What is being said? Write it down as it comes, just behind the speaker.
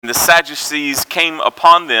The Sadducees came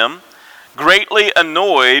upon them, greatly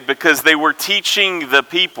annoyed because they were teaching the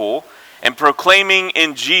people and proclaiming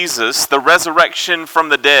in Jesus the resurrection from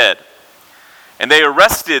the dead. And they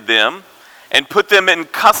arrested them and put them in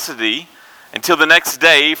custody until the next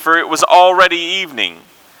day, for it was already evening.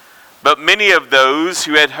 But many of those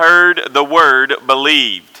who had heard the word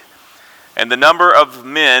believed, and the number of the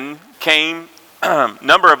men came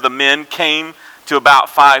to about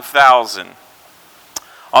 5,000.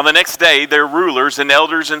 On the next day, their rulers and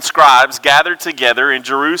elders and scribes gathered together in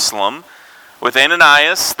Jerusalem with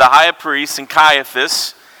Ananias, the high priest, and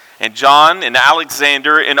Caiaphas, and John and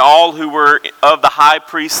Alexander, and all who were of the high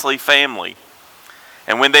priestly family.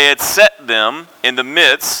 And when they had set them in the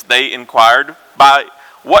midst, they inquired, "By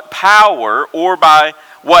what power or by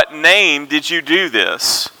what name did you do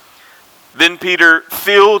this?" Then Peter,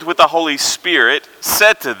 filled with the Holy Spirit,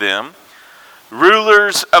 said to them,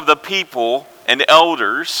 "Rulers of the people and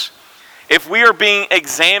elders, if we are being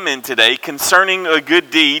examined today concerning a good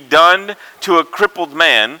deed done to a crippled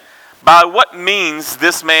man, by what means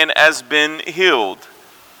this man has been healed?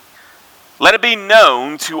 Let it be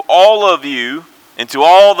known to all of you and to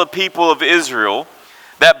all the people of Israel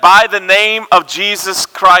that by the name of Jesus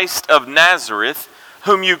Christ of Nazareth,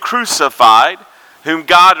 whom you crucified, whom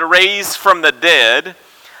God raised from the dead,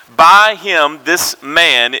 by him this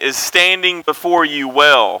man is standing before you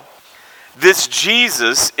well. This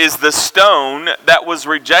Jesus is the stone that was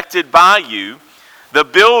rejected by you, the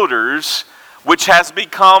builders, which has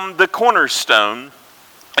become the cornerstone,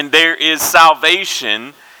 and there is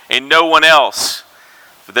salvation in no one else.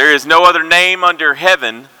 For there is no other name under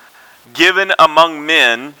heaven given among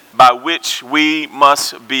men by which we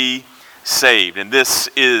must be saved." And this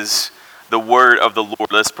is the word of the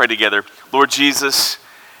Lord. Let's pray together. Lord Jesus,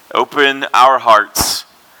 open our hearts.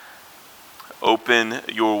 Open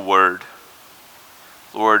your word.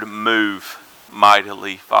 Lord, move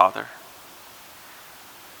mightily, Father.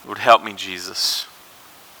 Lord, help me, Jesus.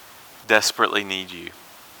 Desperately need you.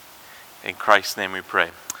 In Christ's name we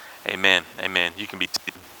pray. Amen. Amen. You can be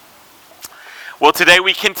seated. Well, today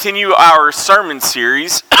we continue our sermon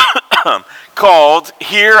series called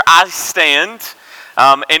Here I Stand.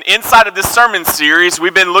 And inside of this sermon series,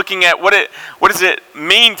 we've been looking at what does it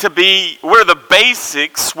mean to be, what are the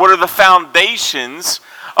basics, what are the foundations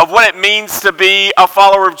of what it means to be a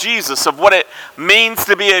follower of Jesus, of what it means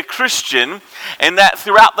to be a Christian, and that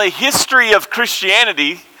throughout the history of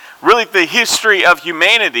Christianity, really the history of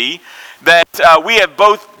humanity, that we have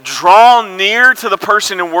both drawn near to the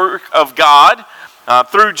person and work of God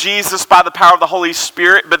through Jesus by the power of the Holy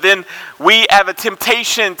Spirit, but then we have a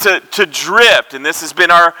temptation to drift, and this has been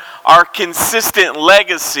our consistent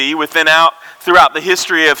legacy throughout the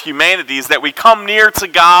history of humanity, is that we come near to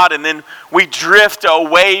God and then we drift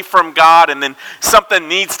away from God, and then something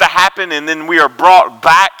needs to happen, and then we are brought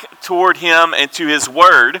back toward Him and to His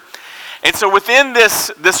Word. And so within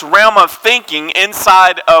this realm of thinking,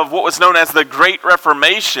 inside of what was known as the Great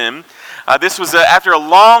Reformation, this was after a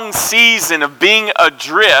long season of being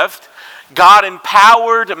adrift, God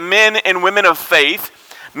empowered men and women of faith,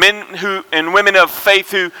 and women of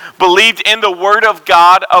faith who believed in the Word of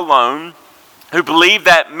God alone, who believed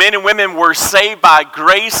that men and women were saved by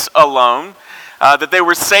grace alone, that they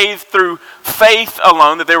were saved through faith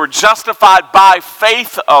alone, that they were justified by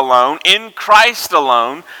faith alone, in Christ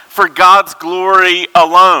alone, for God's glory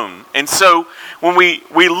alone. And so when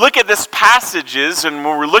we look at these passages, and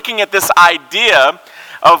when we're looking at this idea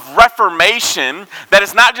of reformation, that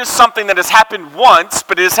is not just something that has happened once,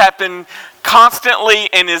 but it has happened constantly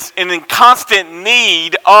and is in constant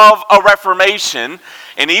need of a reformation.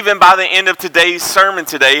 And even by the end of today's sermon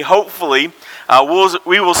today, hopefully,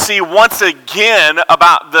 we will see once again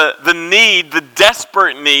about the need, the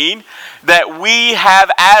desperate need that we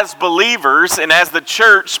have as believers and as the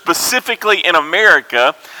church, specifically in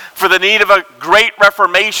America, for the need of a great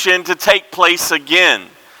reformation to take place again.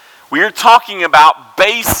 We are talking about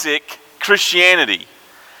basic Christianity.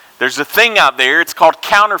 There's a thing out there, it's called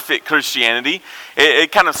counterfeit Christianity.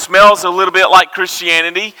 It kind of smells a little bit like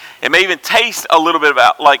Christianity. It may even taste a little bit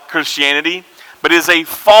like Christianity, but it is a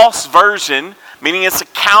false version, meaning it's a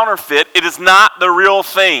counterfeit. It is not the real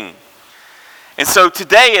thing. And so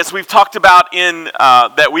today, as we've talked about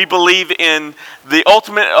that we believe in the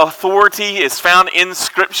ultimate authority is found in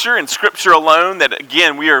Scripture, and Scripture alone, that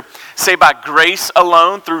again, we are saved by grace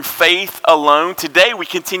alone, through faith alone. Today, we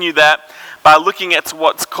continue that by looking at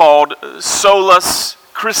what's called Sola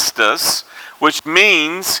Christus, which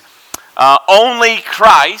means only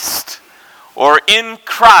Christ, or in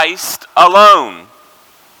Christ alone.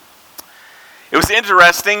 It was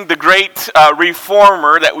interesting, the great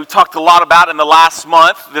reformer that we talked a lot about in the last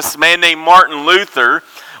month, this man named Martin Luther,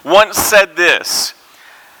 once said this: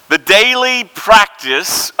 the daily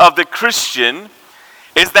practice of the Christian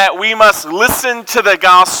is that we must listen to the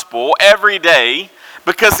gospel every day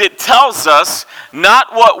because it tells us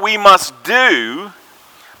not what we must do,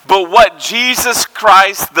 but what Jesus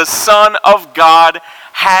Christ, the Son of God,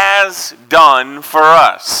 has done for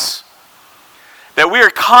us. That we are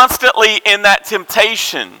constantly in that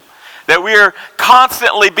temptation, that we are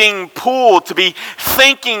constantly being pulled to be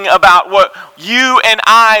thinking about what you and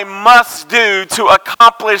I must do to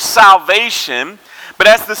accomplish salvation. But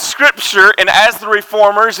as the Scripture and as the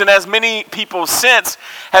reformers and as many people since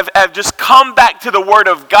have just come back to the Word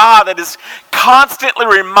of God that is constantly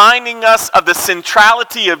reminding us of the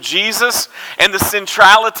centrality of Jesus and the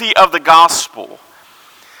centrality of the gospel.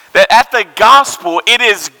 That at the gospel, it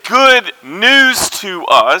is good news to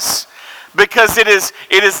us because it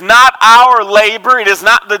is not our labor, it is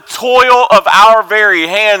not the toil of our very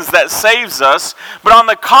hands that saves us, but on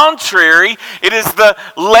the contrary, it is the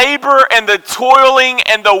labor and the toiling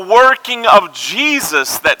and the working of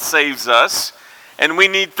Jesus that saves us, and we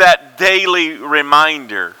need that daily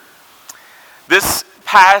reminder. This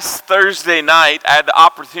past Thursday night, I had the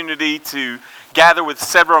opportunity to gather with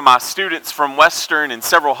several of my students from Western and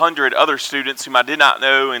several hundred other students whom I did not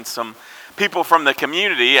know, and some people from the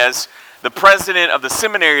community, as the president of the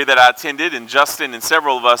seminary that I attended, and Justin and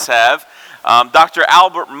several of us have, Dr.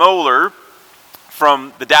 Albert Moeller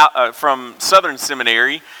from Southern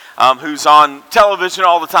Seminary, who's on television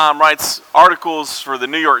all the time, writes articles for the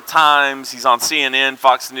New York Times, he's on CNN,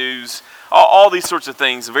 Fox News, all these sorts of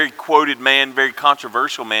things. A very quoted man, very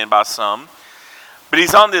controversial man by some. But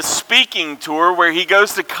he's on this speaking tour where he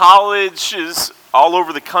goes to colleges all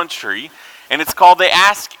over the country, and it's called the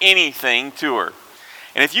Ask Anything Tour.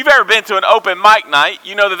 And if you've ever been to an open mic night,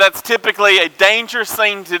 you know that that's typically a dangerous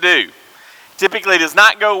thing to do. Typically, it does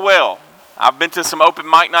not go well. I've been to some open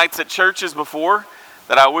mic nights at churches before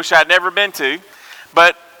that I wish I'd never been to.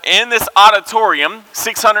 But in this auditorium,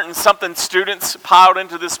 600 and something students piled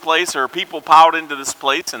into this place, or people piled into this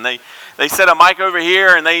place, and they set a mic over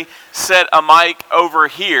here and they set a mic over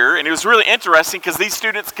here. And it was really interesting because these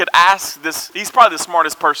students could ask this, he's probably the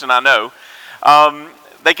smartest person I know.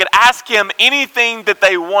 They could ask him anything that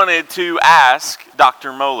they wanted to ask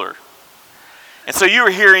Dr. Moeller. And so you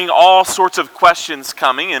were hearing all sorts of questions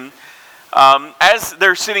coming, and as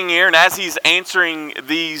they're sitting here and as he's answering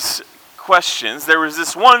these questions, there was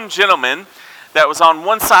this one gentleman that was on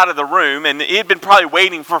one side of the room, and he had been probably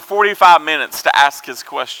waiting for 45 minutes to ask his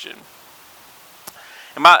question.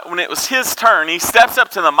 And when it was his turn, he steps up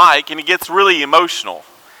to the mic and he gets really emotional.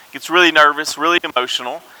 Gets really nervous, really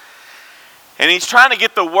emotional. And he's trying to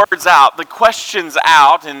get the words out, the questions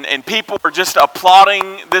out, and people are just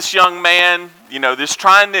applauding this young man, just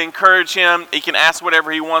trying to encourage him. He can ask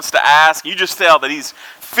whatever he wants to ask. You just tell that he's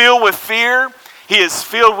filled with fear. He is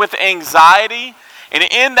filled with anxiety. And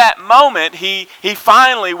in that moment, he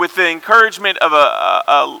finally, with the encouragement of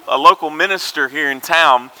a local minister here in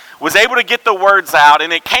town, was able to get the words out.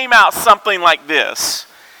 And it came out something like this.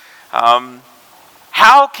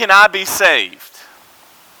 How can I be saved?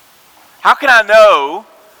 How can I know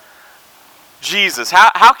Jesus?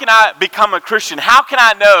 How can I become a Christian? How can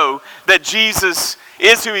I know that Jesus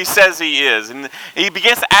is who he says he is? And he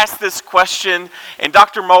begins to ask this question, and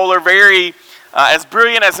Dr. Moeller, very as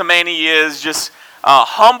brilliant as a man he is, just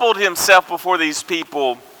humbled himself before these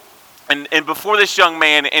people and before this young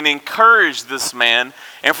man and encouraged this man.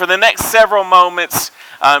 And for the next several moments,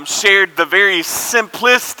 shared the very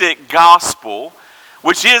simplistic gospel,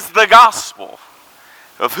 which is the gospel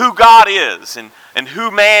of who God is and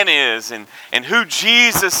who man is and who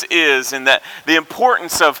Jesus is, and that the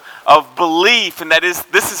importance of belief, and that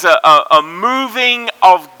this is a moving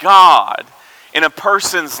of God in a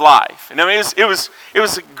person's life. And I mean, it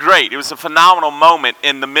was great. It was a phenomenal moment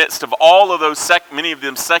in the midst of all of those many of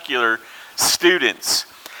them secular students.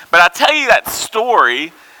 But I tell you that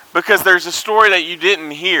story because there's a story that you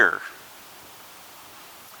didn't hear.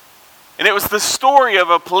 And it was the story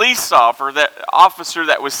of a police officer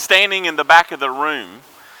that was standing in the back of the room,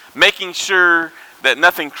 making sure that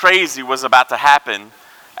nothing crazy was about to happen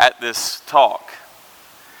at this talk.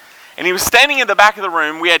 And he was standing in the back of the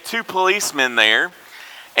room. We had two policemen there.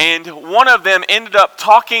 And one of them ended up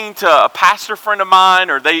talking to a pastor friend of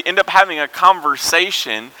mine, or they ended up having a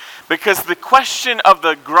conversation, because the question of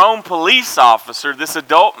the grown police officer, this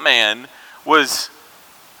adult man, was,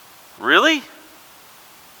 really?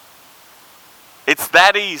 It's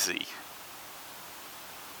that easy.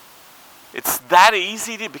 It's that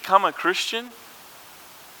easy to become a Christian?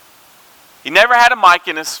 He never had a mic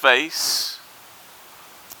in his face.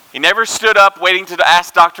 He never stood up waiting to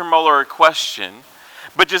ask Dr. Mueller a question.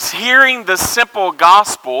 But just hearing the simple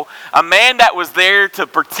gospel, a man that was there to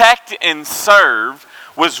protect and serve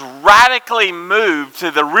was radically moved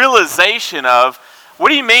to the realization of, what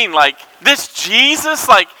do you mean? Like, this Jesus,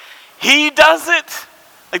 like, he does it?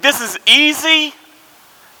 Like, this is easy?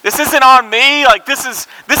 This isn't on me? Like, this is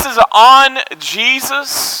on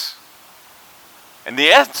Jesus? And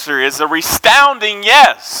the answer is a resounding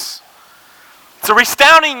yes. It's a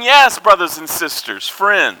resounding yes, brothers and sisters,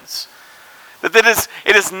 friends. That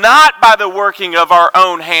it is not by the working of our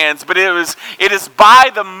own hands, but it is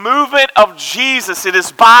by the movement of Jesus. It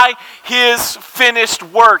is by his finished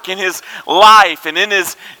work in his life and in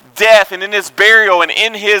his death and in his burial and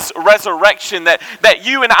in his resurrection that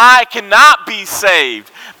you and I cannot be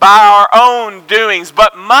saved by our own doings,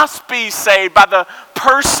 but must be saved by the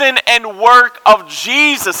person and work of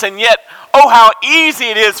Jesus. And yet, oh, how easy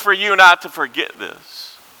it is for you and I to forget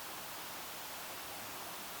this.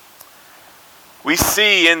 We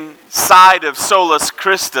see inside of Sola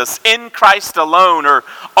Christus, in Christ alone, or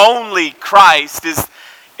only Christ,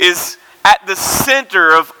 is at the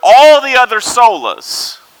center of all the other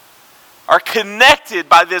solas, are connected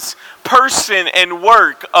by this person and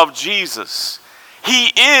work of Jesus. He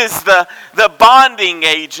is the bonding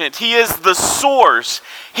agent. He is the source.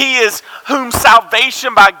 He is whom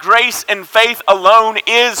salvation by grace and faith alone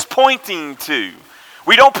is pointing to.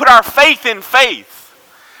 We don't put our faith in faith.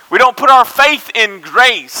 We don't put our faith in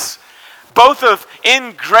grace. Both of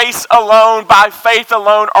in grace alone, by faith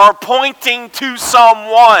alone, are pointing to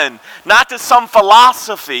someone, not to some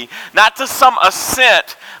philosophy, not to some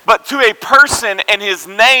assent, but to a person, and his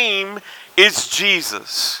name is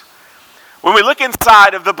Jesus. When we look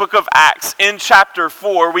inside of the book of Acts in chapter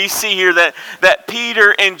 4, we see here that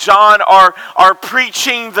Peter and John are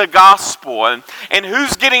preaching the gospel. And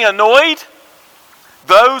who's getting annoyed?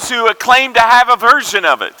 Those who claim to have a version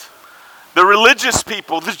of it. The religious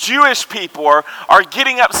people, the Jewish people are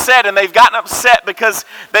getting upset, and they've gotten upset because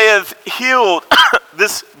they have healed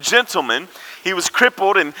this gentleman. He was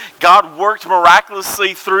crippled, and God worked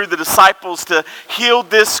miraculously through the disciples to heal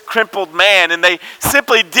this crippled man. And they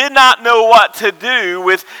simply did not know what to do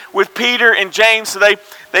with Peter and James, so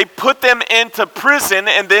they put them into prison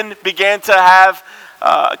and then began to have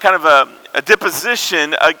kind of a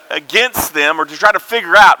deposition against them, or to try to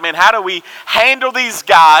figure out, man, how do we handle these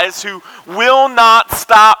guys who will not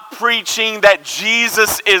stop preaching that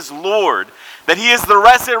Jesus is Lord, that he is the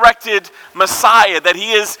resurrected Messiah, that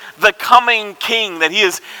he is the coming King, that he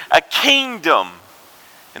is a kingdom,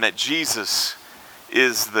 and that Jesus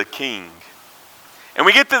is the King. And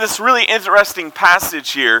we get to this really interesting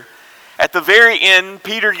passage here. At the very end,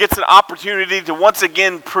 Peter gets an opportunity to once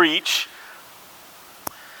again preach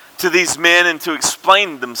to these men and to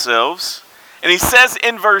explain themselves. And he says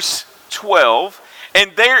in verse 12,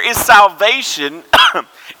 "And there is salvation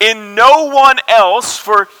in no one else,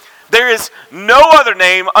 for there is no other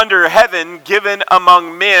name under heaven given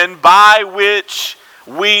among men by which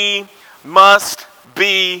we must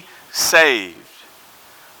be saved."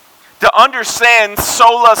 To understand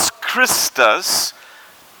Sola Christus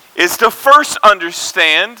is to first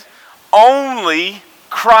understand only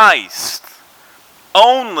Christ.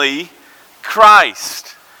 Only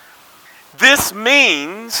Christ. This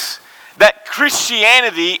means that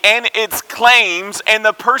Christianity and its claims and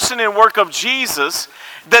the person and work of Jesus,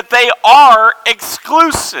 that they are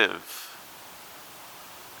exclusive.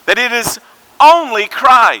 That it is only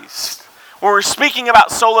Christ. When we're speaking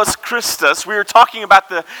about Sola Christus, we are talking about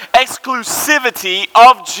the exclusivity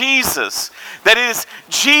of Jesus. That it is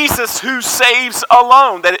Jesus who saves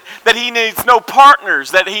alone. That he needs no partners.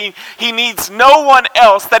 That he needs no one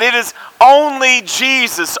else. That it is only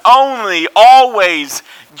Jesus. Only, always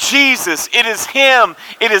Jesus. It is him.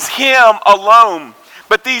 It is him alone.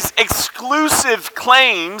 But these exclusive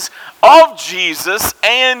claims of Jesus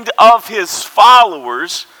and of his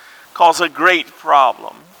followers cause a great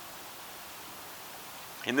problem.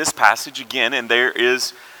 In this passage again, and there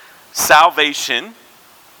is salvation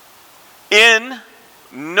in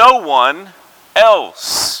no one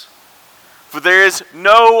else. For there is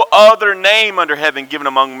no other name under heaven given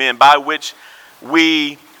among men by which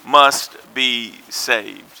we must be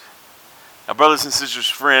saved. Now, brothers and sisters,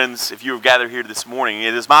 friends, if you have gathered here this morning,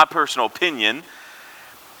 it is my personal opinion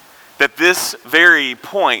that this very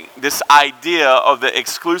point, this idea of the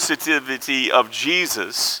exclusivity of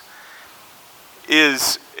Jesus,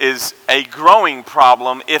 is a growing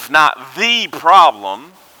problem, if not the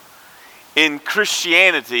problem, in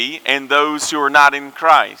Christianity and those who are not in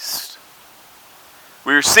Christ.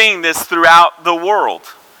 We are seeing this throughout the world.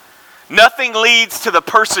 Nothing leads to the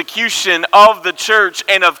persecution of the church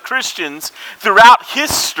and of Christians throughout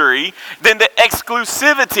history than the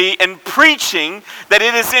exclusivity and preaching that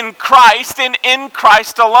it is in Christ and in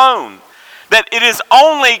Christ alone. That it is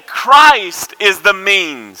only Christ is the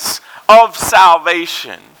means of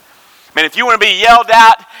salvation. Man, if you want to be yelled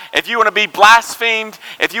at, if you want to be blasphemed,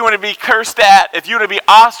 if you want to be cursed at, if you want to be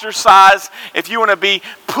ostracized, if you want to be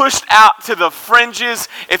pushed out to the fringes,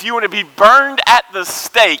 if you want to be burned at the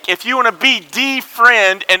stake, if you want to be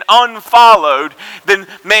defriended and unfollowed, then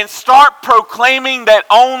man, start proclaiming that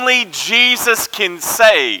only Jesus can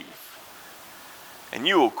save. And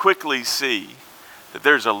you will quickly see that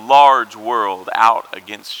there's a large world out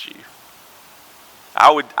against you.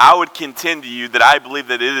 I would contend to you that I believe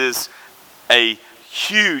that it is a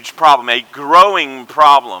huge problem, a growing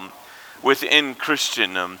problem within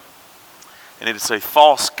Christendom. And it is a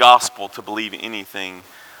false gospel to believe anything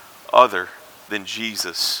other than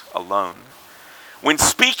Jesus alone. When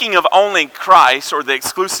speaking of only Christ or the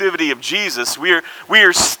exclusivity of Jesus, we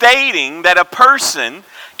are stating that a person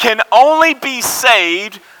can only be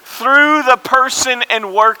saved through the person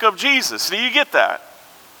and work of Jesus. Do you get that?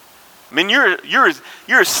 I mean,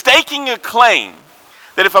 you're staking a claim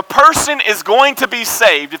that if a person is going to be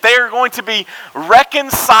saved, if they are going to be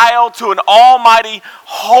reconciled to an almighty,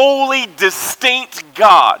 holy, distinct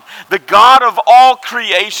God, the God of all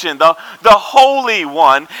creation, the Holy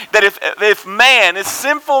One, that if man, if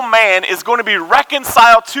sinful man is going to be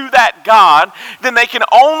reconciled to that God, then they can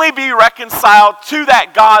only be reconciled to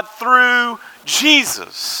that God through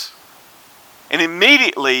Jesus. And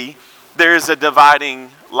immediately there is a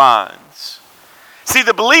dividing line. See,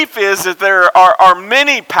 the belief is that there are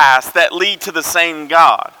many paths that lead to the same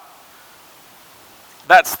God.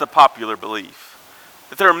 That's the popular belief.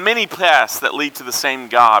 That there are many paths that lead to the same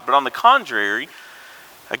God. But on the contrary,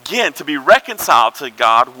 again, to be reconciled to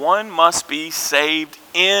God, one must be saved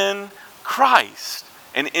in Christ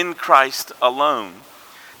and in Christ alone.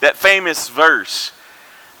 That famous verse,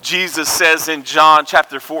 Jesus says in John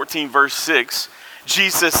chapter 14, verse 6,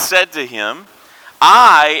 Jesus said to him,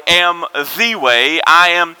 I am the way, I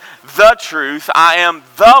am the truth, I am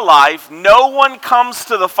the life. No one comes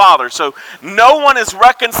to the Father. So no one is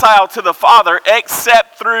reconciled to the Father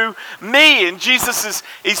except through me. And Jesus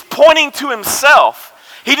he's pointing to himself.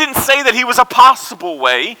 He didn't say that he was a possible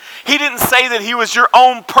way. He didn't say that he was your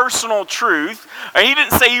own personal truth. Or he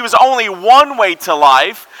didn't say he was only one way to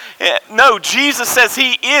life. No, Jesus says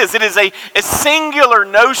he is. It is a singular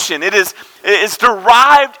notion. It is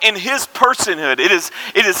derived in his personhood. It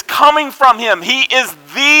is coming from him. He is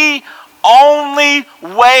the only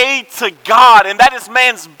way to God. And that is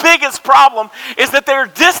man's biggest problem, is that they're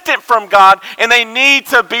distant from God and they need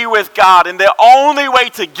to be with God. And the only way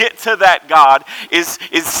to get to that God is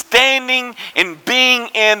standing and being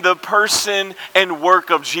in the person and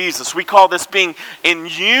work of Jesus. We call this being in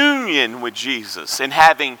union with Jesus and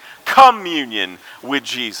having communion with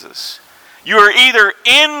Jesus. You are either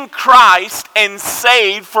in Christ and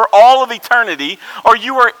saved for all of eternity, or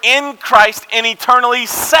you are in Christ and eternally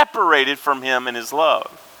separated from him and his love.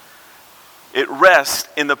 It rests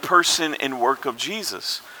in the person and work of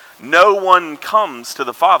Jesus. No one comes to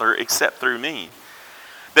the Father except through me.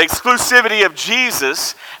 The exclusivity of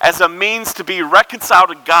Jesus as a means to be reconciled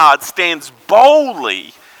to God stands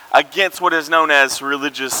boldly against what is known as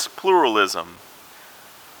religious pluralism.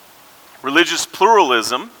 Religious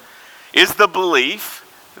pluralism is the belief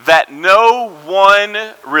that no one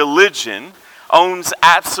religion owns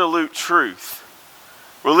absolute truth.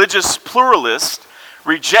 Religious pluralists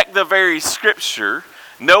reject the very scripture,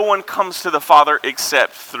 no one comes to the Father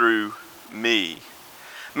except through me.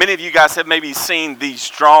 Many of you guys have maybe seen these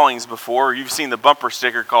drawings before, or you've seen the bumper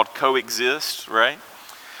sticker called Coexist, right?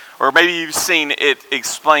 Or maybe you've seen it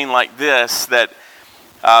explained like this, that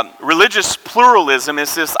religious pluralism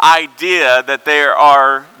is this idea that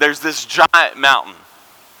there's this giant mountain.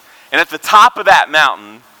 And at the top of that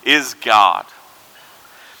mountain is God.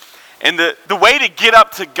 And the way to get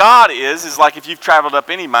up to God is like if you've traveled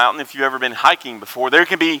up any mountain, if you've ever been hiking before, there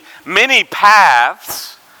can be many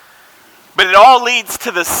paths, but it all leads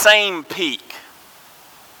to the same peak.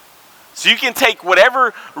 So you can take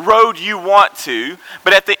whatever road you want to,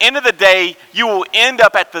 but at the end of the day, you will end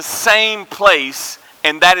up at the same place,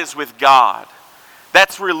 and that is with God.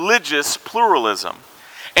 That's religious pluralism.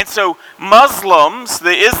 And so Muslims,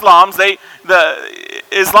 the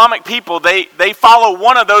Islamic people, they follow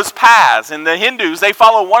one of those paths. And the Hindus, they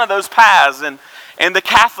follow one of those paths. And the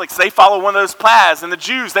Catholics, they follow one of those paths. And the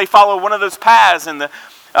Jews, they follow one of those paths. And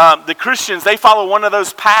the Christians, they follow one of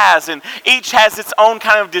those paths, and each has its own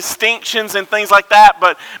kind of distinctions and things like that.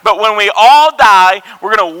 But when we all die,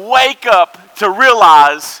 we're going to wake up to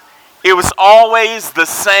realize it was always the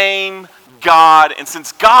same God. And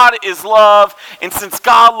since God is love, and since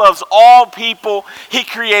God loves all people, he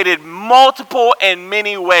created multiple and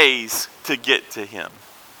many ways to get to him.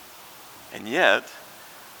 And yet,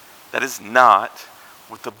 that is not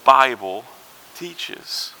what the Bible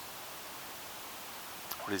teaches.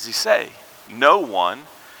 What does he say? No one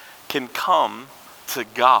can come to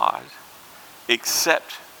God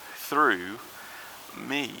except through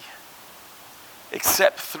me.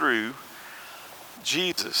 Except through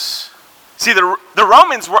Jesus. See, the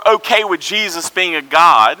Romans were okay with Jesus being a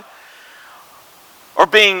God or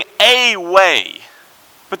being a way.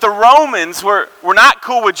 But the Romans were not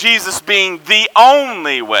cool with Jesus being the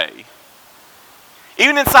only way.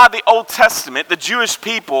 Even inside the Old Testament, the Jewish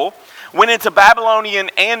people went into Babylonian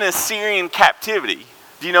and Assyrian captivity.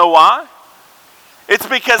 Do you know why? It's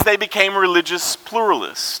because they became religious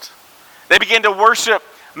pluralists. They began to worship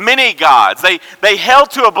many gods. They held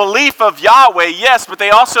to a belief of Yahweh, yes, but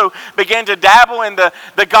they also began to dabble in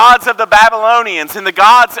the gods of the Babylonians and the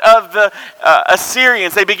gods of the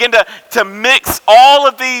Assyrians. They began to mix all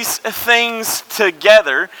of these things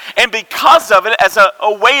together, and because of it, as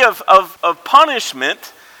a way of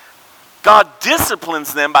punishment, God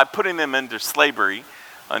disciplines them by putting them into slavery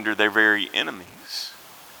under their very enemies.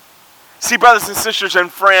 See, brothers and sisters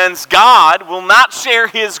and friends, God will not share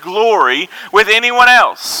his glory with anyone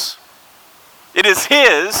else. It is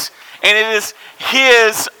his, and it is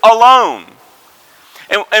his alone.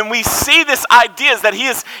 And we see this idea is that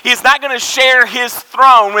he is not going to share his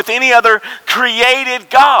throne with any other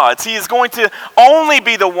created gods. He is going to only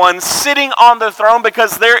be the one sitting on the throne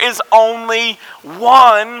because there is only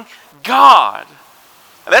one God.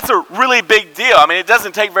 That's a really big deal. I mean, it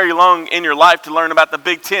doesn't take very long in your life to learn about the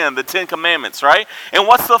Big Ten, the Ten Commandments, right? And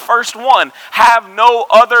what's the first one? Have no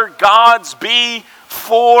other gods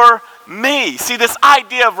before me. See, this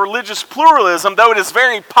idea of religious pluralism, though it is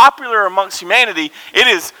very popular amongst humanity, it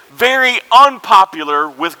is very unpopular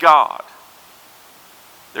with God.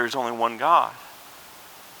 There is only one God.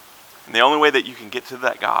 And the only way that you can get to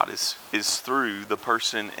that God is through the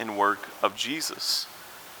person and work of Jesus.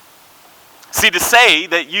 See, to say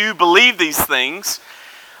that you believe these things,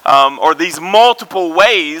 or these multiple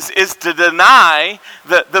ways, is to deny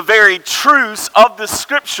the very truths of the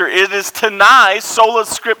Scripture. It is to deny sola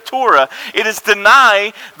scriptura. It is to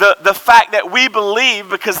deny the fact that we believe,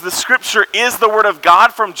 because the Scripture is the Word of God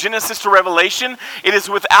from Genesis to Revelation. It is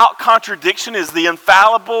without contradiction. It is the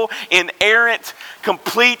infallible, inerrant,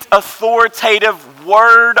 complete, authoritative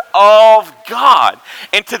Word of God.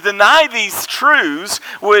 And to deny these truths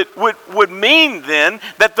would mean then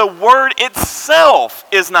that the Word itself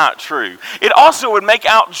is not true. It also would make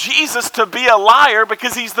out Jesus to be a liar,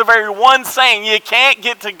 because he's the very one saying you can't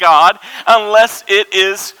get to God unless it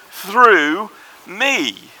is through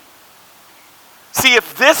me. See,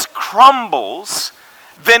 if this crumbles,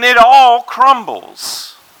 then it all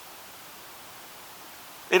crumbles.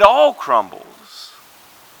 It all crumbles.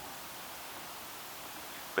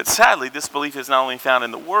 But sadly, this belief is not only found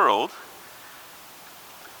in the world,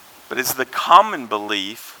 but it's the common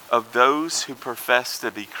belief of those who profess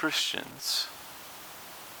to be Christians.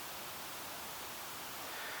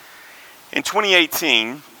 In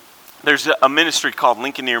 2018, there's a ministry called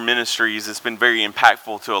Lincoln Ministries that's been very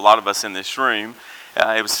impactful to a lot of us in this room.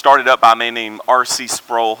 It was started up by a man named R.C.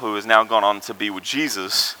 Sproul, who has now gone on to be with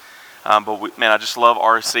Jesus. Man, I just love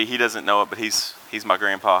R.C. He doesn't know it, but he's my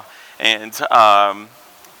grandpa. And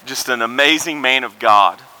just an amazing man of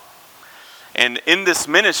God. And in this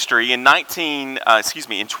ministry, in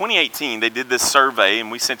 2018, they did this survey, and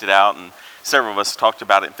we sent it out, and several of us talked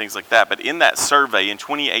about it and things like that. But in that survey in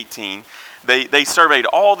 2018, they surveyed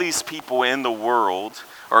all these people in the world,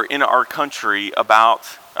 or in our country,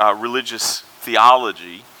 about religious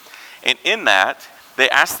theology. And in that, they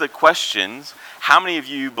asked the questions: how many of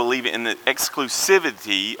you believe in the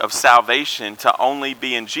exclusivity of salvation to only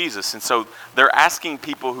be in Jesus? And so they're asking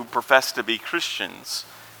people who profess to be Christians.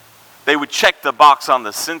 They would check the box on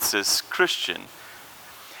the census, Christian.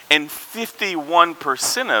 And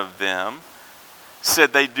 51% of them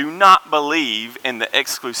said they do not believe in the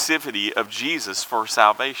exclusivity of Jesus for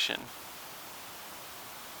salvation.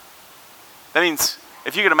 That means,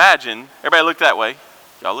 if you can imagine, everybody look that way.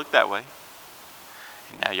 Y'all look that way.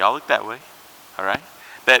 And now y'all look that way. All right?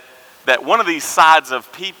 That one of these sides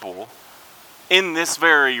of people in this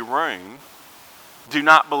very room do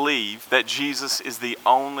not believe that Jesus is the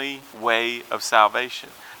only way of salvation.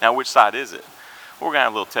 Now, which side is it? We're going to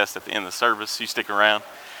have a little test at the end of the service. You stick around.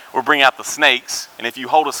 We'll bring out the snakes. And if you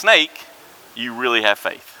hold a snake, you really have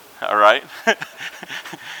faith. All right? I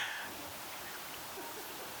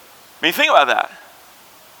mean, think about that.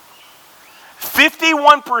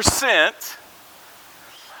 51%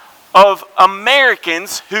 of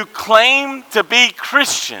Americans who claim to be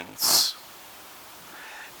Christians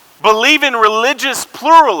believe in religious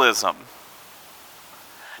pluralism.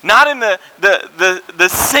 Not in the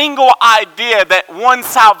single idea that one's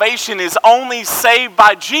salvation is only saved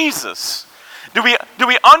by Jesus. Do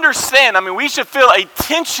we understand? I mean, we should feel a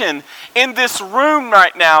tension in this room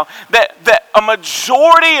right now that a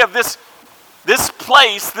majority of this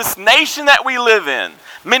place, this nation that we live in,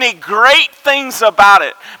 many great things about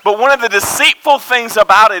it, but one of the deceitful things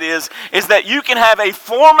about it is that you can have a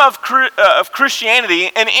form of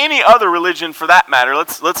Christianity, and any other religion for that matter,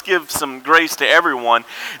 let's give some grace to everyone,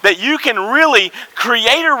 that you can really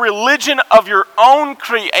create a religion of your own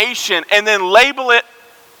creation and then label it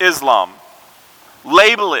Islam,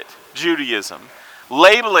 label it Judaism,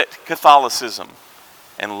 label it Catholicism,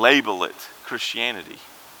 and label it Christianity.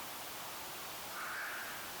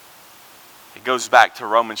 It goes back to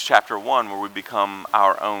Romans chapter 1 where we become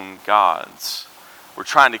our own gods. We're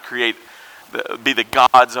trying to be the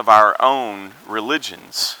gods of our own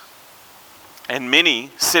religions. And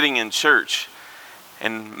many sitting in church,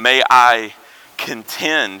 and may I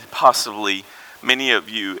contend possibly many of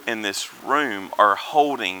you in this room are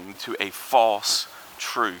holding to a false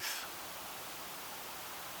truth.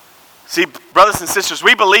 See, brothers and sisters,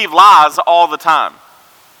 we believe lies all the time.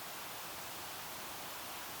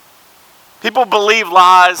 People believe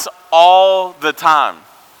lies all the time.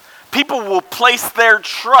 People will place their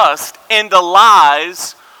trust into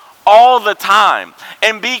lies all the time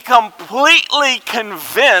and be completely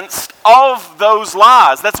convinced of those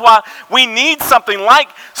lies. That's why we need something like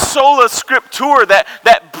Sola Scriptura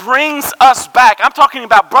that brings us back. I'm talking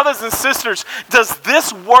about, brothers and sisters, does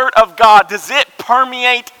this Word of God, does it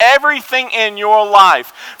permeate everything in your life?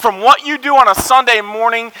 From what you do on a Sunday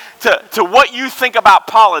morning to what you think about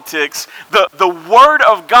politics, the Word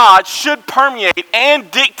of God should permeate and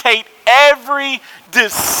dictate every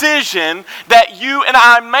decision that you and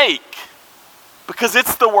I make, because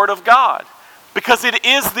it's the Word of God, because it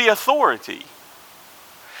is the authority.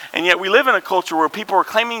 And yet we live in a culture where people are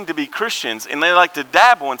claiming to be Christians and they like to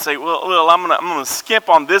dabble and say, well I'm gonna skip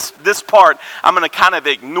on this part. I'm gonna kind of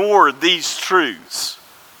ignore these truths.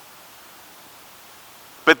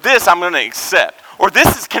 But this I'm gonna accept. Or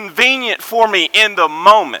this is convenient for me in the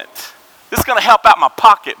moment. This is gonna help out my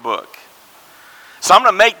pocketbook. So I'm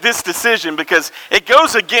going to make this decision because it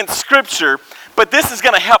goes against Scripture, but this is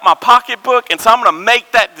going to help my pocketbook, and so I'm going to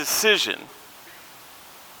make that decision.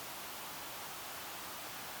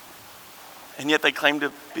 And yet they claim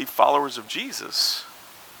to be followers of Jesus.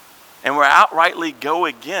 And we're outrightly go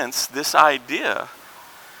against this idea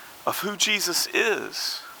of who Jesus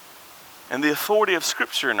is and the authority of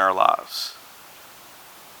Scripture in our lives.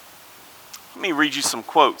 Let me read you some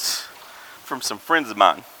quotes from some friends of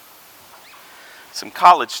mine. Some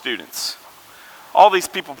college students. All these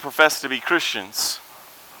people profess to be Christians.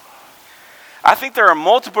 I think there are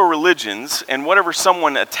multiple religions, and whatever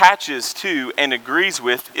someone attaches to and agrees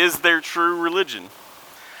with is their true religion.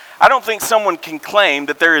 I don't think someone can claim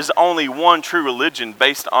that there is only one true religion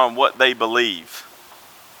based on what they believe.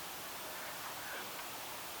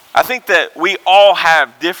 I think that we all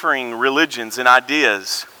have differing religions and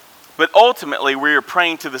ideas, but ultimately we are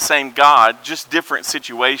praying to the same God, just different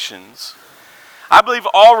situations. I believe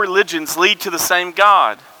all religions lead to the same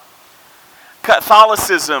God.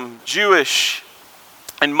 Catholicism, Jewish,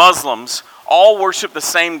 and Muslims all worship the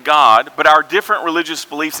same God, but our different religious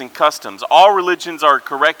beliefs and customs. All religions are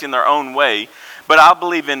correct in their own way, but I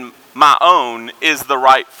believe in my own is the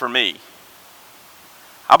right for me.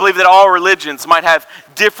 I believe that all religions might have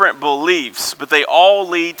different beliefs, but they all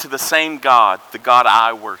lead to the same God, the God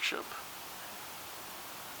I worship.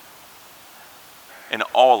 And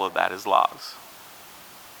all of that is lies.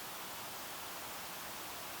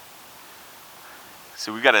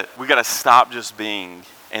 So we gotta stop just being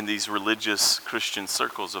in these religious Christian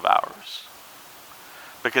circles of ours.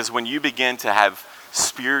 Because when you begin to have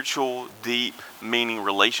spiritual, deep, meaning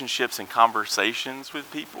relationships and conversations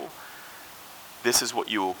with people, this is what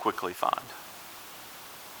you will quickly find.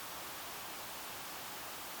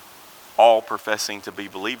 All professing to be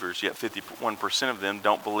believers, yet 51% of them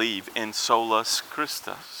don't believe in Sola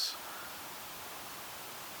Christus.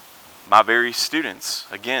 My very students,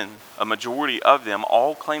 again, a majority of them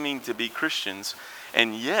all claiming to be Christians,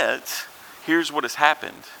 and yet, here's what has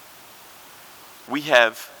happened. It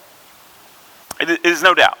is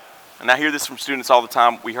no doubt, and I hear this from students all the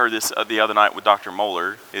time, we heard this the other night with Dr.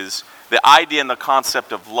 Moeller, is the idea and the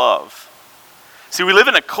concept of love. See, we live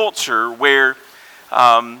in a culture where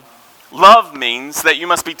love means that you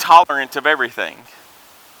must be tolerant of everything.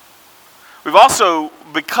 We've also,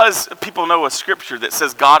 because people know a scripture that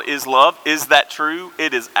says God is love, is that true?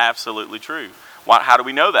 It is absolutely true. Why, how do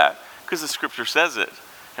we know that? Because the scripture says it,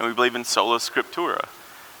 and we believe in Sola Scriptura.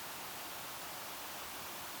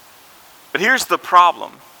 But here's the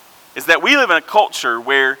problem, is that we live in a culture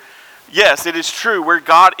where, yes, it is true, where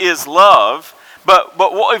God is love, but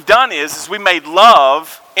what we've done is we made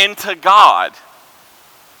love into God.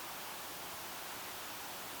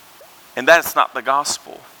 And that's not the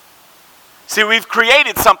gospel. See, we've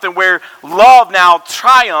created something where love now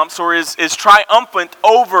triumphs or is triumphant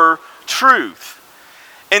over truth.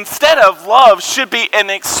 Instead of love should be an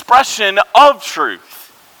expression of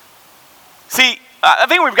truth. See, I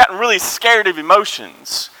think we've gotten really scared of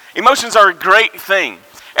emotions. Emotions are a great thing.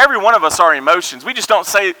 Every one of us are emotions. We just don't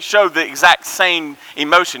show the exact same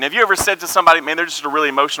emotion. Have you ever said to somebody, man, they're just a really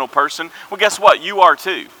emotional person? Well, guess what? You are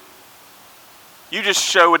too. You just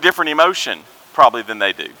show a different emotion probably than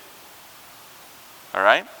they do. All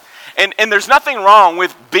right? And there's nothing wrong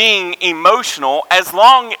with being emotional as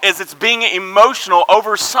long as it's being emotional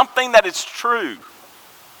over something that is true.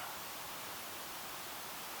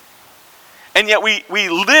 And yet we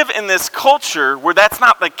live in this culture where that's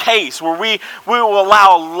not the case, where we will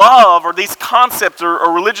allow love or these concepts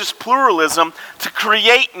or religious pluralism to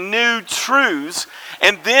create new truths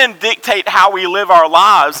and then dictate how we live our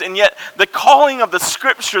lives. And yet the calling of the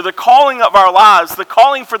scripture, the calling of our lives, the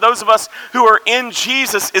calling for those of us who are in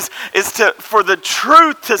Jesus is for the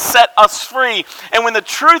truth to set us free. And when the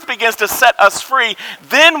truth begins to set us free,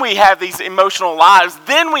 then we have these emotional lives.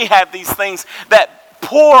 Then we have these things that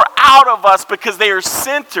pour out of us because they are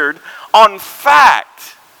centered on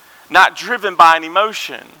fact, not driven by an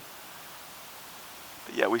emotion.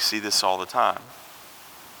 But yet we see this all the time.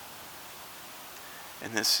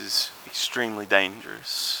 And this is extremely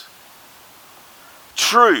dangerous.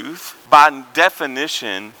 Truth, by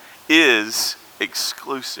definition, is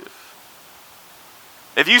exclusive.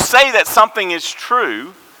 If you say that something is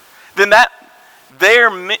true, then that there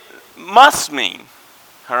must mean,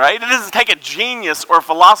 all right? It doesn't take a genius or a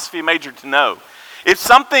philosophy major to know. If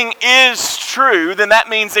something is true, then that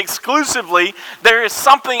means exclusively there is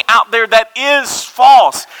something out there that is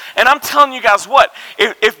false. And I'm telling you guys what,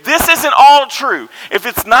 if this isn't all true, if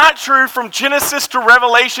it's not true from Genesis to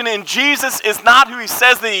Revelation and Jesus is not who he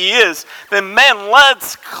says that he is, then man,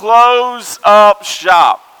 let's close up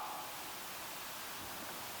shop.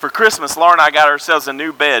 For Christmas, Laura and I got ourselves a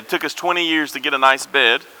new bed. It took us 20 years to get a nice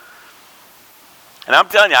bed. And I'm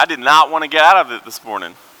telling you, I did not want to get out of it this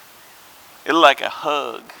morning. It looked like a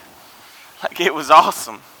hug. Like it was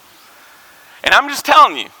awesome. And I'm just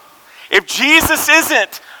telling you, if Jesus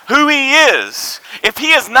isn't who he is, if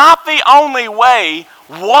he is not the only way,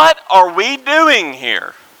 what are we doing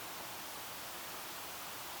here?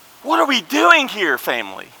 What are we doing here,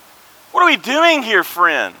 family? What are we doing here,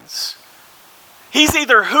 friends? He's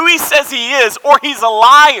either who he says he is or he's a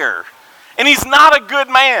liar. And he's not a good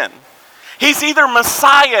man. He's either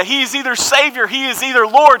Messiah, he is either Savior, he is either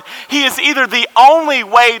Lord, he is either the only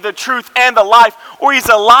way, the truth, and the life, or he's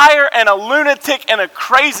a liar and a lunatic and a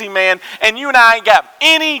crazy man, and you and I ain't got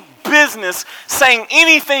any business saying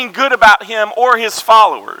anything good about him or his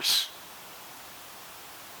followers.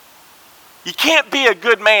 You can't be a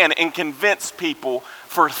good man and convince people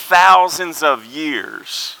for thousands of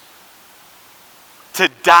years to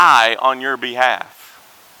die on your behalf.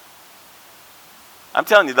 I'm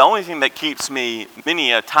telling you, the only thing that keeps me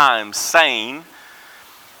many a time sane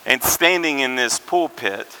and standing in this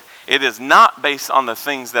pulpit, it is not based on the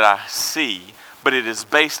things that I see, but it is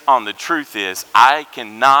based on the truth is I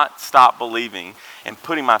cannot stop believing and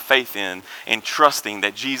putting my faith in and trusting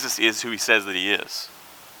that Jesus is who he says that he is.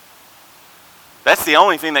 That's the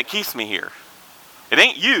only thing that keeps me here. It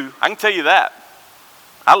ain't you, I can tell you that.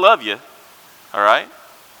 I love you, all right?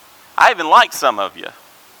 I even like some of you.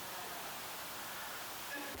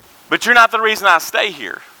 But you're not the reason I stay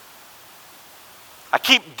here. I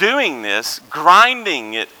keep doing this,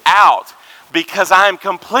 grinding it out, because I am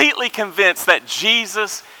completely convinced that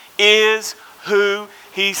Jesus is who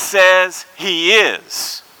he says he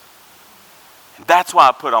is. And that's why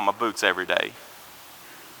I put on my boots every day.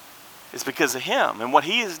 It's because of him and what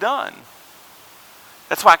he has done.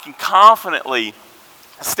 That's why I can confidently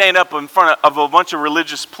stand up in front of a bunch of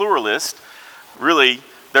religious pluralists. Really,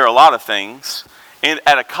 there are a lot of things. And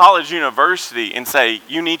at a college university and say,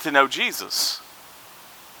 you need to know Jesus.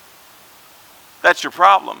 That's your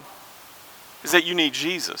problem, is that you need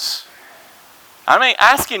Jesus. I ain't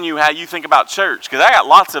asking you how you think about church, because I got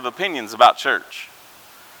lots of opinions about church.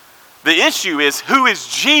 The issue is, who is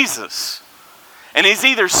Jesus? And he's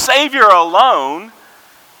either Savior alone,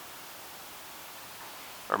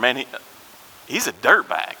 or man, he's a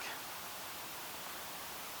dirtbag.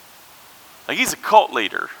 Like, he's a cult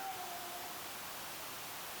leader.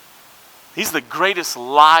 He's the greatest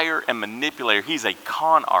liar and manipulator. He's a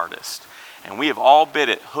con artist. And we have all bid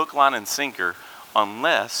it hook, line, and sinker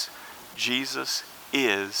unless Jesus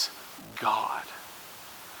is God.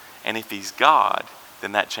 And if he's God,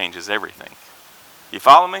 then that changes everything. You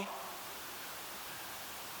follow me?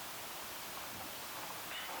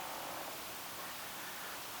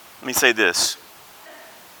 Let me say this.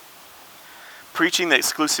 Preaching the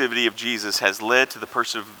exclusivity of Jesus has led to the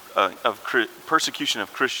persecution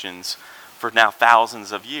of Christians for now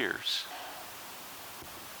thousands of years.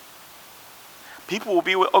 People will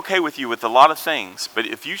be okay with you with a lot of things, but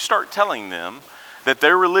if you start telling them that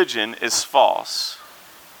their religion is false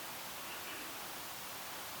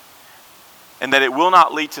and that it will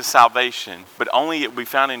not lead to salvation, but only it will be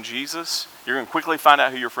found in Jesus, you're going to quickly find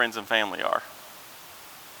out who your friends and family are.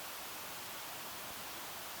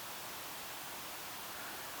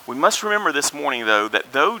 We must remember this morning, though,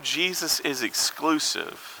 that though Jesus is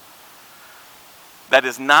exclusive, that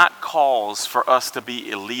is not cause for us to be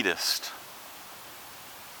elitist,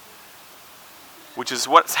 which is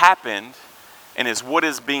what's happened and is what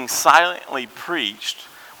is being silently preached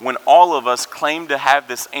when all of us claim to have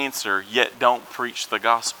this answer yet don't preach the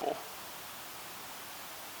gospel.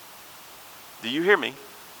 Do you hear me?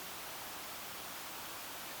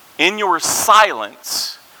 In your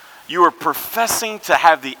silence, you are professing to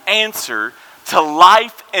have the answer to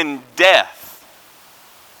life and death,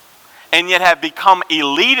 and yet have become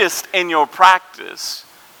elitist in your practice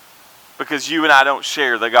because you and I don't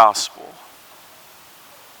share the gospel.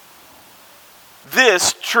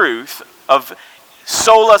 This truth of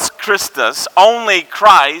Sola Christus, only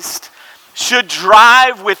Christ, should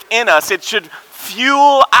drive within us. It should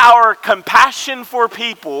fuel our compassion for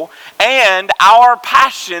people and our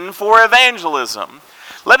passion for evangelism.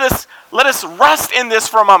 Let us rest in this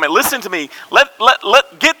for a moment. Listen to me. Let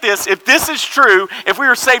get this. If this is true, if we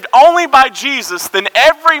are saved only by Jesus, then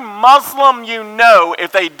every Muslim you know,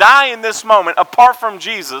 if they die in this moment apart from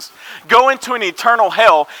Jesus, go into an eternal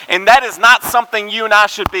hell. And that is not something you and I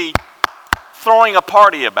should be throwing a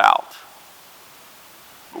party about.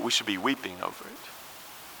 But we should be weeping over it.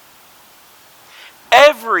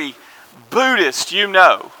 Every Buddhist you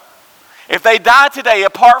know, if they die today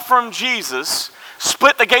apart from Jesus,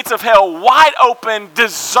 split the gates of hell wide open,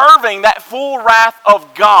 deserving that full wrath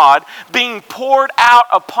of God being poured out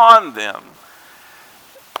upon them.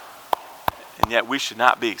 And yet we should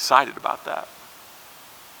not be excited about that.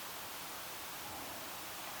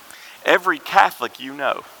 Every Catholic you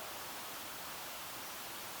know,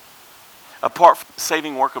 apart from the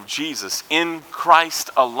saving work of Jesus in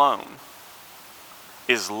Christ alone,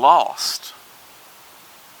 is lost.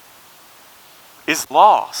 Is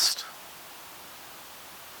lost.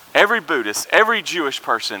 Every Buddhist, every Jewish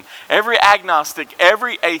person, every agnostic,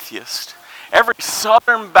 every atheist, every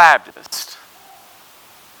Southern Baptist,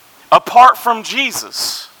 apart from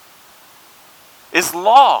Jesus, is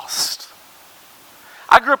lost.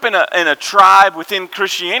 I grew up in a tribe within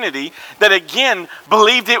Christianity that again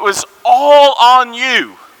believed it was all on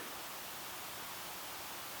you.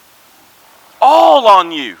 All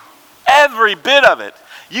on you. Every bit of it.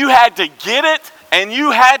 You had to get it and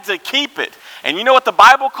you had to keep it. And you know what the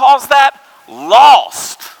Bible calls that?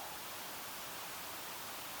 Lost.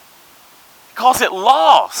 It calls it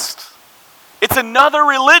lost. It's another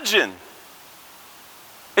religion.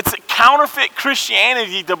 It's a counterfeit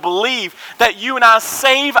Christianity to believe that you and I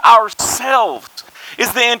save ourselves.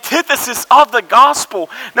 Is the antithesis of the gospel.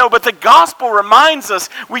 No, but the gospel reminds us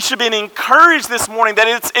we should be encouraged this morning that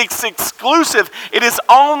it's exclusive. It is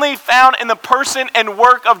only found in the person and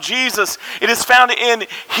work of Jesus. It is found in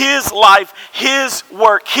his life, his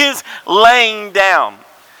work, his laying down.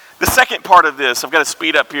 The second part of this, I've got to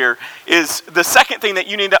speed up here, is the second thing that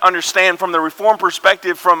you need to understand from the Reformed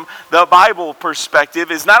perspective, from the Bible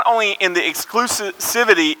perspective, is not only in the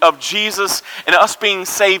exclusivity of Jesus and us being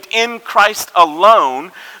saved in Christ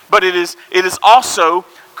alone, but it is also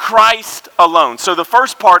Christ alone. So the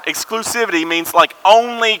first part, exclusivity, means like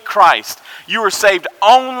only Christ. You are saved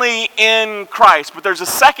only in Christ. But there's a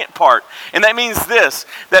second part, and that means this.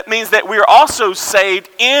 That means that we are also saved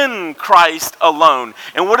in Christ alone.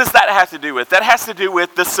 And what does that have to do with? That has to do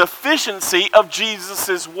with the sufficiency of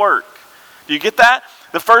Jesus' work. Do you get that?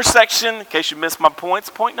 The first section, in case you missed my points,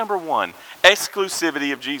 point number 1,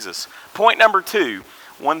 exclusivity of Jesus. Point number 2,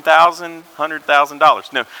 $1,000,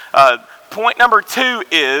 $100,000. No. Point number 2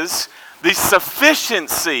 is the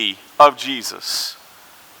sufficiency of Jesus.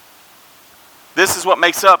 This is what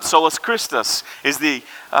makes up Sola Christus, is the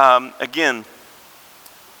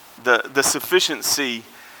sufficiency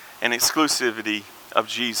and exclusivity of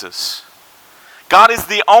Jesus. God is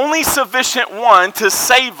the only sufficient one to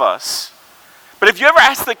save us. But if you ever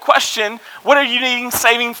ask the question, what are you needing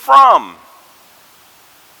saving from?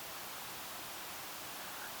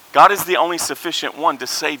 God is the only sufficient one to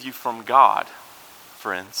save you from God,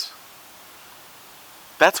 friends.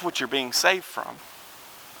 That's what you're being saved from.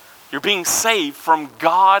 You're being saved from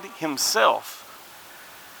God himself.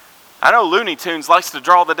 I know Looney Tunes likes to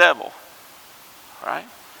draw the devil, right?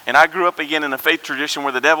 And I grew up again in a faith tradition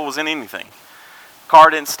where the devil was in anything. Car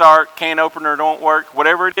didn't start, can opener don't work,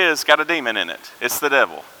 whatever it is, got a demon in it. It's the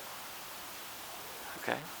devil.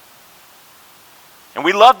 Okay? And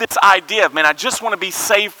we love this idea of, man, I just want to be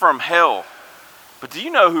saved from hell. But do you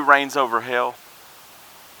know who reigns over hell?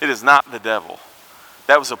 It is not the devil.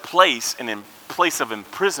 That was a place of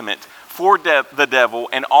imprisonment for the devil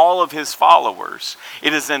and all of his followers.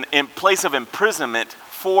 It is a place of imprisonment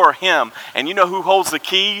for him. And you know who holds the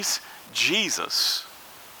keys? Jesus.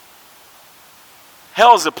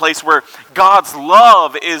 Hell is a place where God's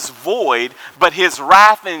love is void, but his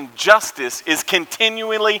wrath and justice is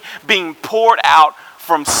continually being poured out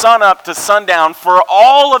from sun up to sundown for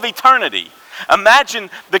all of eternity. Imagine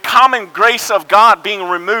the common grace of God being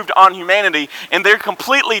removed on humanity, and they're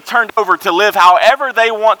completely turned over to live however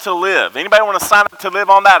they want to live. Anybody want to sign up to live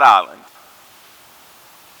on that island?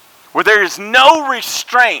 Where there is no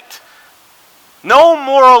restraint, no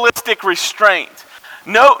moralistic restraint,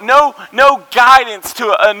 no guidance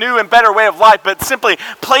to a new and better way of life, but simply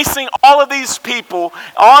placing all of these people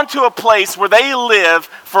onto a place where they live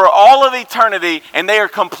for all of eternity, and they are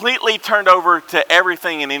completely turned over to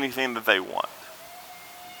everything and anything that they want.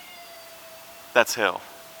 That's hell.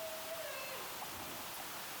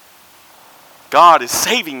 God is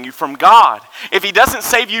saving you from God. If he doesn't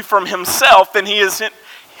save you from himself, then he isn't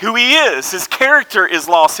who he is. His character is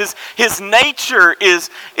lost. His nature is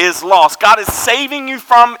lost. God is saving you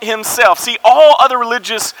from himself. See, all other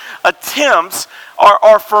religious attempts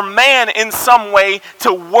are for man in some way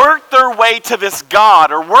to work their way to this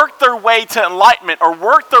God, or work their way to enlightenment, or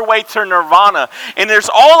work their way to nirvana. And there's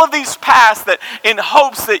all of these paths that in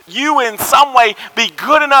hopes that you in some way be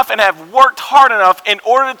good enough and have worked hard enough in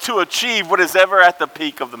order to achieve what is ever at the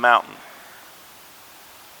peak of the mountain.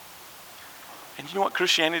 And you know what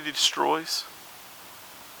Christianity destroys?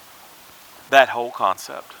 That whole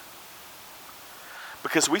concept.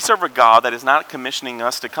 Because we serve a God that is not commissioning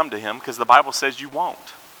us to come to him, because the Bible says you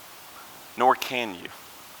won't. Nor can you.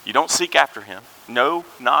 You don't seek after him. No,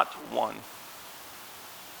 not one.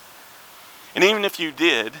 And even if you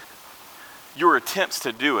did, your attempts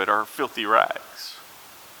to do it are filthy rags.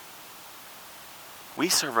 We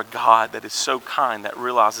serve a God that is so kind that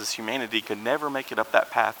realizes humanity could never make it up that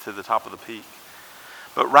path to the top of the peak.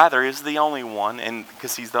 But rather is the only one, and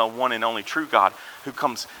because he's the one and only true God, who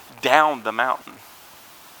comes down the mountain.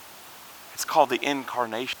 It's called the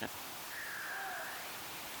incarnation.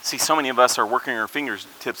 See, so many of us are working our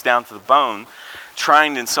fingertips down to the bone,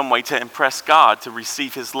 trying in some way to impress God, to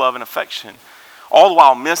receive his love and affection. All the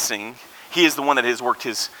while missing, he is the one that has worked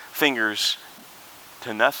his fingers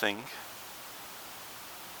to nothing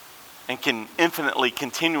and can infinitely,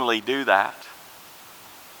 continually do that.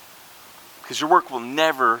 Because your work will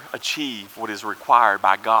never achieve what is required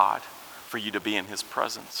by God for you to be in his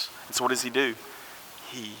presence. And so what does he do?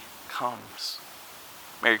 He comes.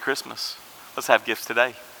 Merry Christmas. Let's have gifts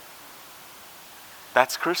today.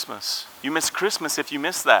 That's Christmas. You miss Christmas if you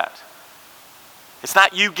miss that. It's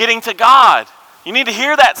not you getting to God. You need to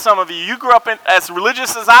hear that, some of you. You grew up as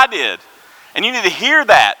religious as I did. And you need to hear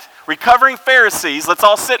that. Recovering Pharisees, let's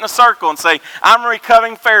all sit in a circle and say, I'm a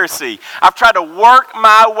recovering Pharisee. I've tried to work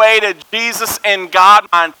my way to Jesus and God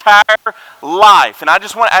my entire life. And I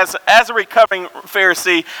just want, as a recovering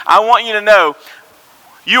Pharisee, I want you to know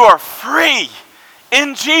you are free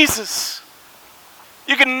in Jesus.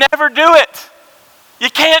 You can never do it.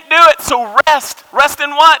 You can't do it. So rest. Rest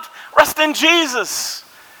in what? Rest in Jesus.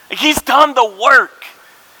 He's done the work.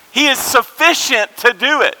 He is sufficient to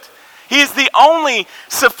do it. He is the only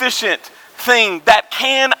sufficient thing that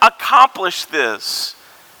can accomplish this.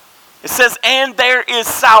 It says, and there is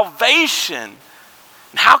salvation.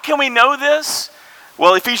 How can we know this?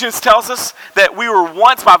 Well, Ephesians tells us that we were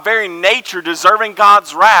once by very nature deserving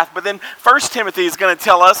God's wrath. But then 1 Timothy is going to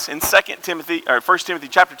tell us in 1 Timothy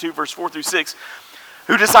chapter 2, verse 4 through 6,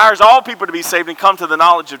 who desires all people to be saved and come to the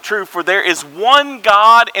knowledge of truth. For there is one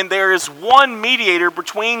God and there is one mediator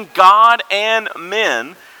between God and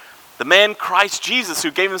men, the man Christ Jesus,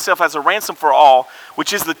 who gave himself as a ransom for all,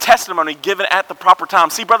 which is the testimony given at the proper time.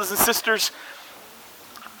 See, brothers and sisters,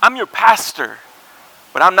 I'm your pastor,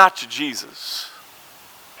 but I'm not your Jesus.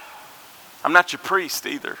 I'm not your priest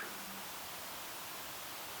either.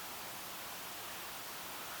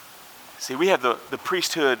 See, we have the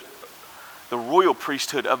priesthood, the royal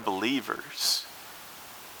priesthood of believers.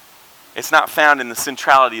 It's not found in the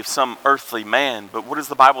centrality of some earthly man, but what does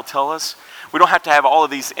the Bible tell us? We don't have to have all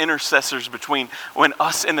of these intercessors between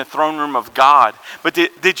us and the throne room of God. But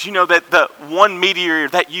did you know that the one mediator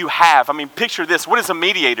that you have, I mean, picture this. What is a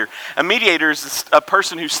mediator? A mediator is a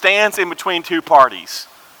person who stands in between two parties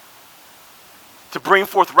to bring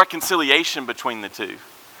forth reconciliation between the two.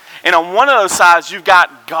 And on one of those sides, you've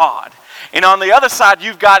got God. And on the other side,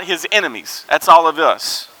 you've got his enemies. That's all of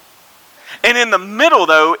us. And in the middle,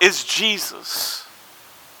 though, is Jesus.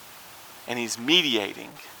 And he's mediating.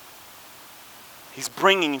 He's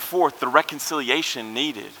bringing forth the reconciliation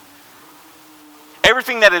needed.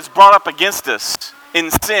 Everything that is brought up against us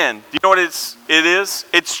in sin, do you know what it is?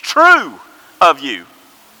 It's true of you.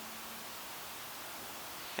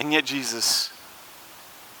 And yet Jesus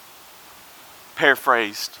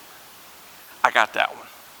paraphrased, I got that one.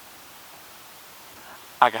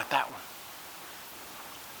 I got that one.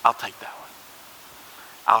 I'll take that one.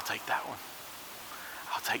 I'll take that one.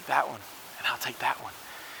 I'll take that one. And I'll take that one.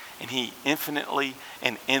 And he infinitely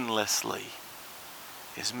and endlessly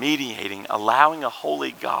is mediating, allowing a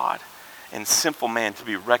holy God and sinful man to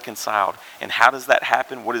be reconciled. And how does that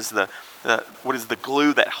happen? What is the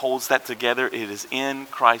glue that holds that together? It is in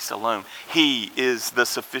Christ alone. He is the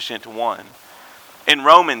sufficient one. In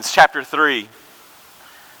Romans chapter 3,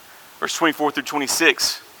 verse 24 through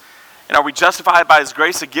 26, and are we justified by his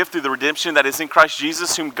grace, a gift through the redemption that is in Christ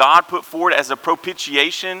Jesus, whom God put forward as a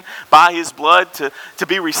propitiation by his blood to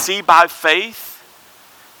be received by faith?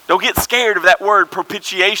 Don't get scared of that word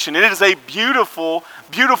propitiation. It is a beautiful,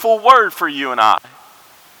 beautiful word for you and I.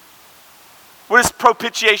 What does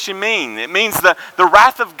propitiation mean? It means the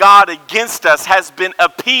wrath of God against us has been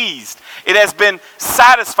appeased. It has been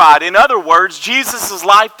satisfied. In other words, Jesus'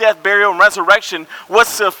 life, death, burial, and resurrection was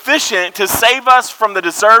sufficient to save us from the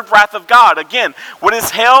deserved wrath of God. Again, what is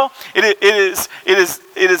hell? It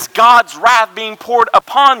is God's wrath being poured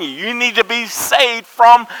upon you. You need to be saved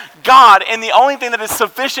from God. And the only thing that is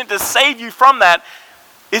sufficient to save you from that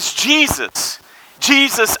is Jesus.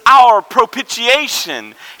 Jesus, our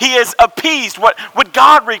propitiation. He is appeased. What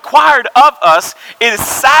God required of us is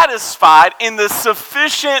satisfied in the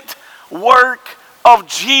sufficient work of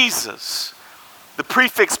Jesus. The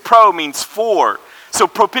prefix pro means for. So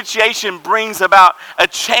propitiation brings about a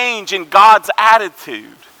change in God's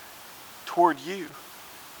attitude toward you,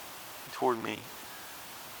 toward me.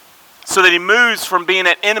 So that he moves from being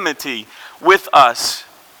at enmity with us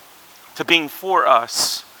to being for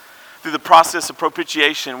us. Through the process of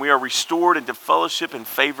propitiation, we are restored into fellowship and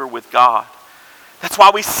favor with God. That's why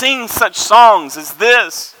we sing such songs as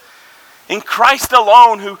this. In Christ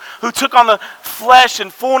alone, who took on the flesh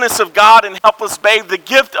and fullness of God and helpless babe, the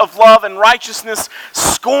gift of love and righteousness,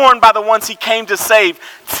 scorned by the ones he came to save,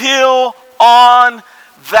 till on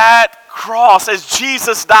that cross, as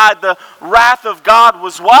Jesus died, the wrath of God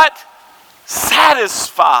was what?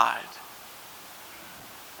 Satisfied.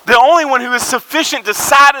 The only one who is sufficient to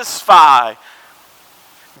satisfy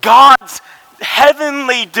God's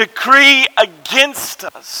heavenly decree against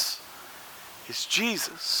us is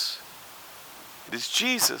Jesus. It is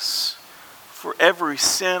Jesus. For every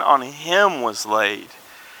sin on him was laid.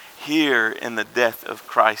 Here in the death of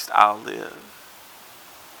Christ I'll live.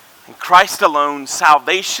 In Christ alone,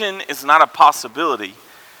 salvation is not a possibility.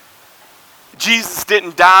 Jesus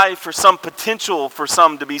didn't die for some potential for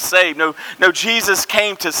some to be saved. No, Jesus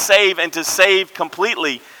came to save and to save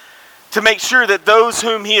completely. To make sure that those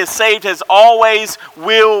whom he has saved has always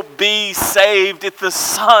will be saved. If the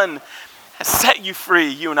Son has set you free,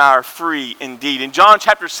 you and I are free indeed. In John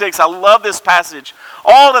chapter 6, I love this passage.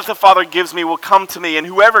 All that the Father gives me will come to me, and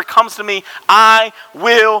whoever comes to me, I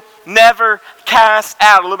will never cast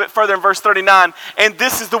out. A little bit further in verse 39. And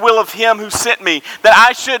this is the will of him who sent me, that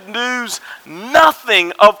I should lose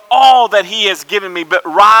nothing of all that he has given me, but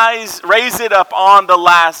raise it up on the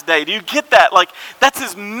last day. Do you get that? Like, that's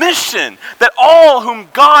his mission. That all whom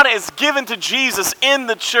God has given to Jesus in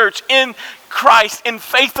the church, in Christ, in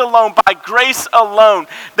faith alone, by grace alone,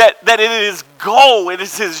 that it is goal, it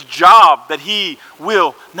is his job, that he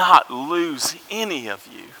will not lose any of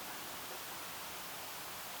you.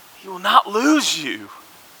 He will not lose you.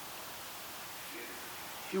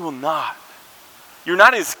 He will not. You're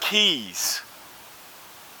not his keys.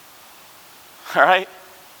 All right?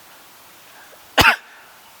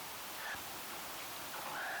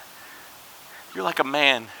 You're like a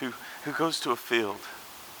man who goes to a field.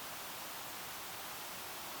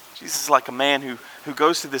 Jesus is like a man who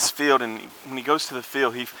goes to this field, and when he goes to the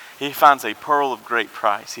field, he finds a pearl of great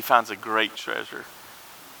price. He finds a great treasure.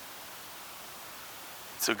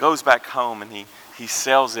 So he goes back home and he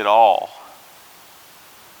sells it all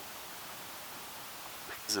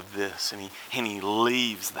because of this, and he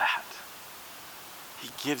leaves that.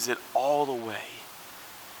 He gives it all away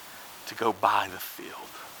to go buy the field.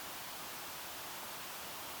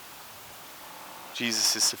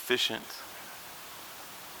 Jesus is sufficient.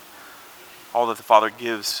 All that the Father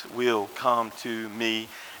gives will come to me,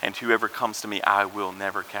 and whoever comes to me I will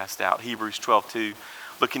never cast out. Hebrews 12:2.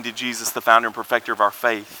 Looking to Jesus, the founder and perfecter of our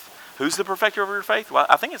faith. Who's the perfecter of your faith? Well,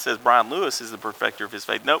 I think it says Brian Lewis is the perfecter of his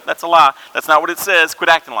faith. Nope, that's a lie. That's not what it says. Quit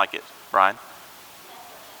acting like it, Brian.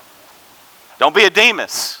 Don't be a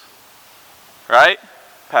Demas. Right?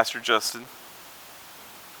 Pastor Justin.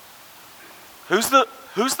 Who's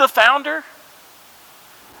the founder?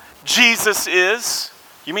 Jesus is.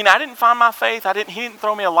 You mean I didn't find my faith? He didn't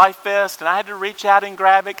throw me a life vest and I had to reach out and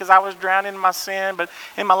grab it because I was drowning in my sin, but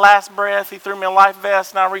in my last breath he threw me a life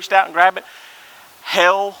vest and I reached out and grabbed it?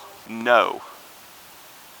 Hell no.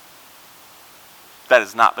 That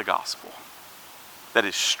is not the gospel. That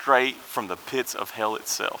is straight from the pits of hell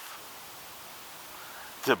itself.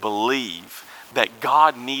 To believe that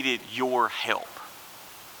God needed your help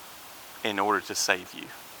in order to save you.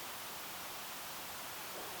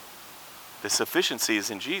 The sufficiency is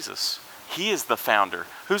in Jesus. He is the founder.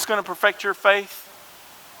 Who's going to perfect your faith?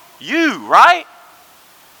 You, right?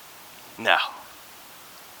 No.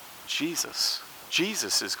 Jesus.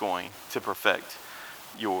 Jesus is going to perfect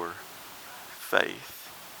your faith.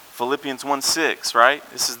 Philippians 1:6, right?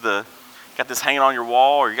 This is got this hanging on your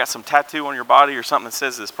wall, or you got some tattoo on your body or something that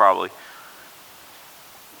says this probably.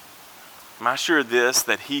 Am I sure of this,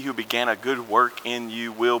 that he who began a good work in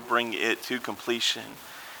you will bring it to completion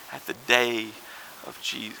at the day of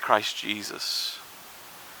Christ Jesus.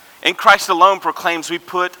 In Christ alone proclaims we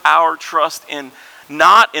put our trust in,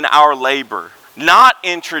 not in our labor, not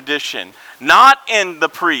in tradition, not in the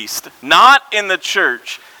priest, not in the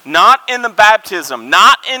church, not in the baptism,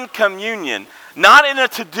 not in communion, not in a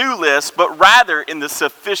to-do list, but rather in the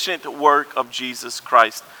sufficient work of Jesus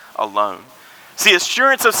Christ alone. See,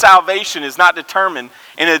 assurance of salvation is not determined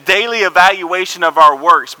in a daily evaluation of our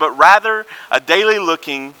works, but rather a daily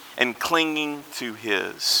looking and clinging to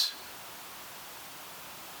his.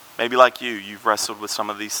 Maybe like you've wrestled with some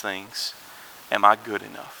of these things. Am I good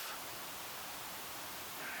enough?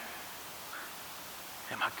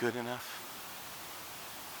 Am I good enough?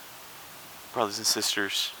 Brothers and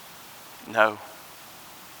sisters, no.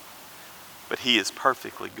 But he is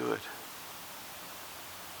perfectly good.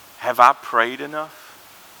 Have I prayed enough?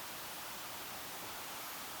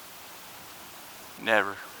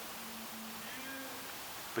 Never.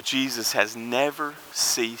 But Jesus has never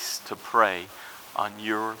ceased to pray on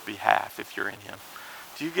your behalf if you're in him.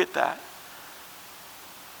 Do you get that?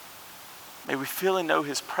 May we feel and know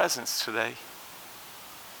his presence today.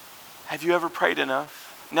 Have you ever prayed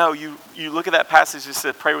enough? No, you look at that passage that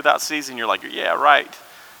said pray without ceasing, you're like, yeah, right.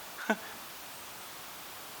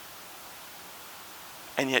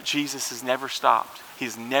 And yet Jesus has never stopped.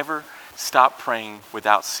 He's never stopped praying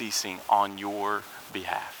without ceasing on your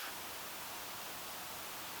behalf.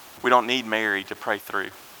 We don't need Mary to pray through.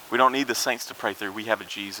 We don't need the saints to pray through. We have a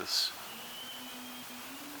Jesus.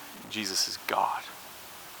 Jesus is God.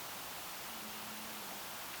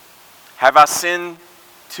 Have I sinned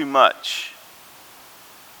too much?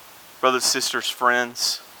 Brothers, sisters,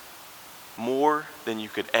 friends, more than you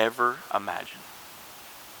could ever imagine.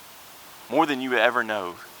 More than you would ever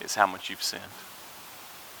know is how much you've sinned.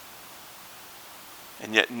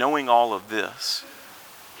 And yet, knowing all of this,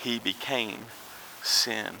 he became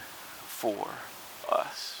sin for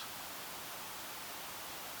us.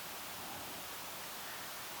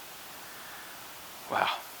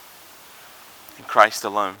 Wow. In Christ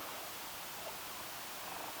alone,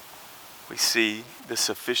 we see the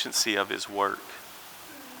sufficiency of his work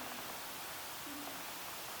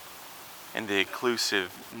and the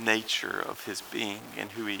inclusive nature of his being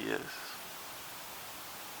and who he is.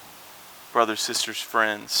 Brothers, sisters,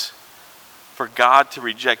 friends, for God to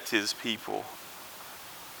reject his people,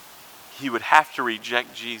 he would have to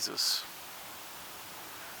reject Jesus.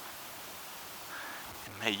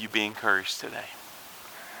 And may you be encouraged today.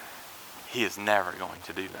 He is never going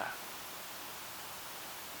to do that.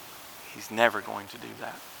 He's never going to do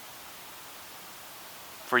that.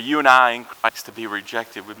 for you and I in Christ to be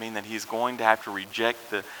rejected would mean that he's going to have to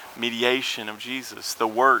reject the mediation of Jesus, the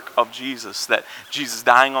work of Jesus, that Jesus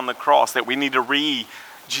dying on the cross, that we need to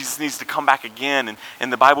Jesus needs to come back again.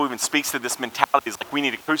 And the Bible even speaks to this mentality. It's like we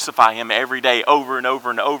need to crucify him every day over and over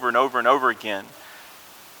and over and over and over again.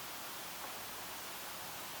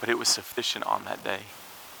 But it was sufficient on that day.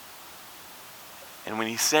 And when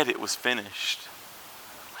he said it was finished,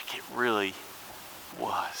 like it really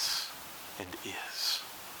was and is.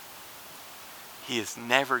 He is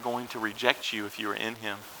never going to reject you if you are in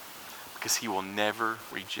him, because he will never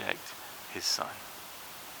reject his son.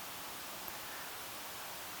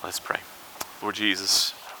 Let's pray. Lord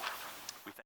Jesus,